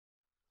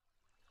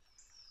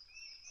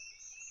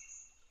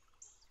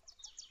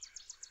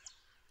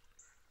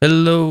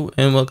Hello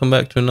and welcome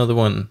back to another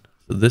one.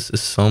 So this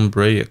is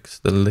Sopartoz,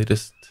 the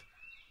latest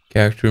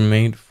character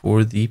made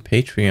for the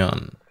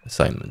Patreon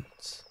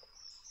assignments.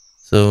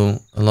 So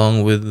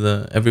along with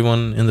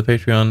everyone in the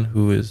Patreon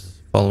who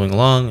is following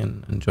along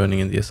and joining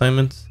in the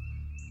assignments,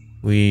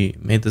 we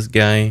made this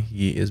guy.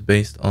 He is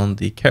based on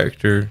the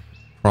character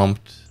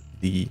prompt,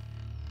 the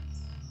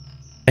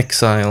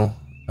Exile,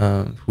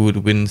 who would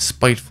win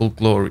spiteful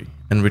glory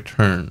and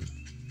return.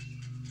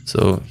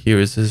 So here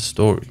is his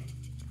story.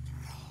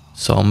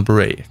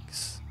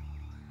 Sopartoz.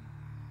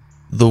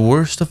 The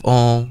worst of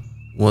all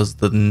was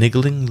the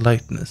niggling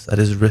lightness at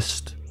his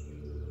wrist,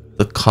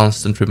 the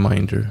constant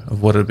reminder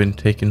of what had been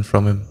taken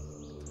from him.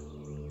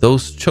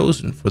 Those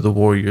chosen for the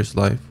warrior's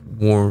life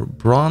wore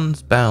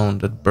bronze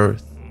bound at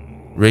birth,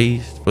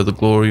 raised for the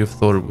glory of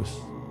Thorwuz,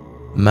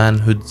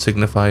 manhood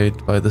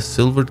signified by the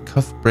silvered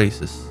cuff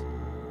braces,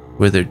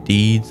 where their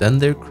deeds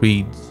and their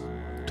creeds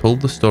told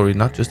the story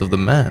not just of the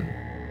man,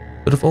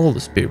 but of all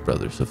the spear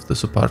brothers of the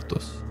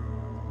Sopartoz,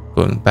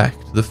 going back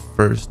to the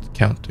first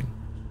counting.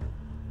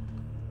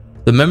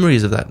 The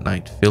memories of that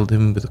night filled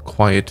him with a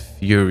quiet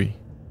fury,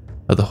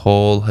 how the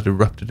hall had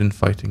erupted in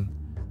fighting,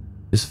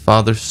 his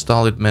father's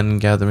stolid men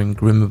gathering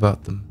grim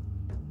about them,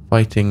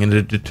 fighting in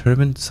a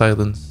determined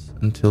silence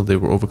until they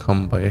were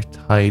overcome by a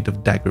tide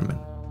of daggermen.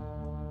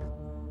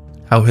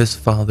 How his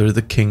father,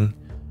 the king,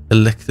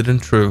 elected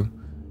and true,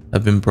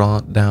 had been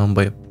brought down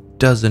by a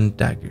dozen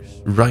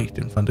daggers right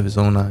in front of his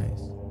own eyes.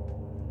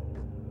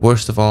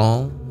 Worst of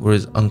all were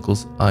his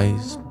uncle's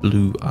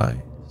blue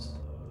eyes,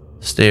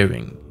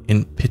 staring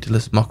in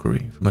pitiless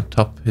mockery from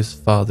atop his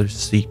father's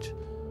seat,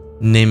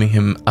 naming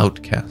him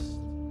outcast,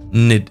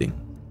 nidding,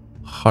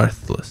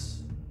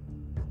 hearthless.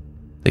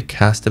 They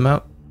cast him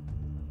out,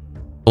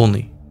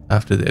 only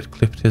after they had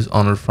clipped his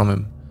honor from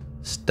him,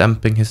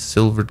 stamping his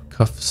silvered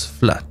cuffs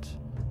flat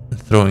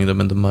and throwing them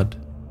in the mud.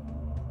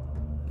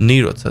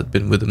 Niroz had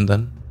been with him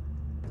then,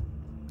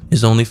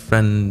 his only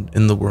friend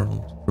in the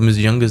world, from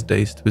his youngest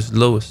days to his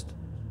lowest.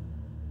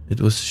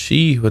 It was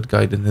she who had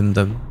guided him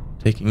then,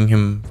 taking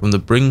him from the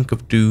brink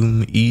of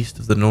doom east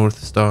of the North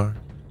Star,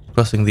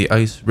 crossing the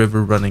ice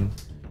river running,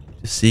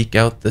 to seek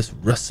out this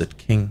russet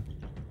king.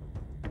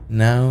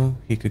 Now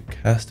he could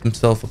cast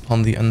himself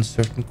upon the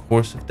uncertain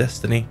course of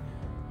destiny,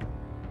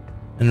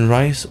 and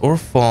rise or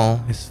fall,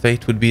 his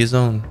fate would be his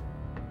own.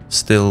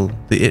 Still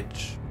the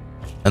itch,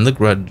 and the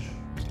grudge,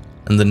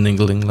 and the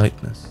niggling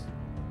lightness.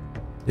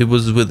 It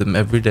was with him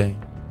every day,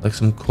 like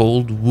some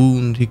cold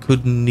wound he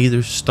could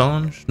neither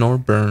staunch nor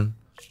burn.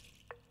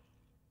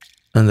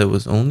 And there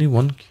was only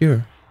one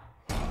cure,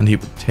 and he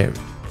would tear it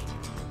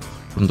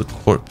from the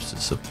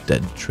corpses of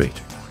dead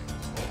traitors.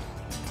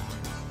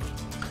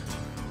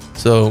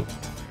 So,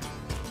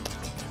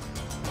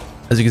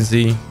 as you can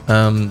see,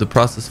 the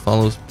process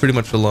follows pretty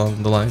much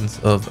along the lines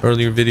of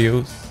earlier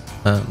videos,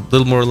 a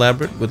little more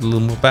elaborate with a little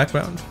more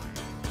background,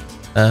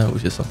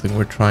 which is something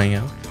we're trying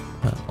out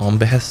on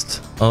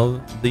behest of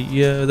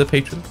the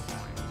patrons.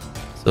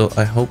 So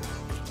I hope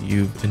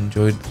you've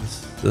enjoyed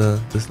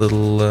this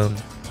little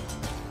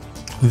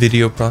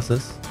video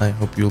process. I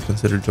hope you'll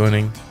consider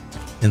joining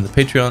in the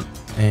Patreon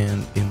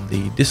and in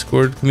the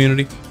Discord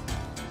community.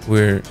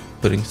 We're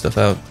putting stuff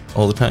out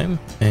all the time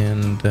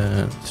and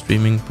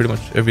streaming pretty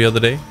much every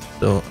other day.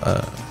 So I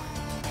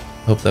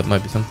hope that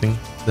might be something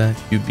that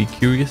you'd be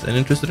curious and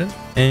interested in,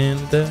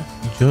 and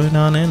join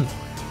on in.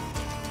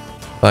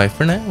 Bye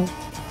for now.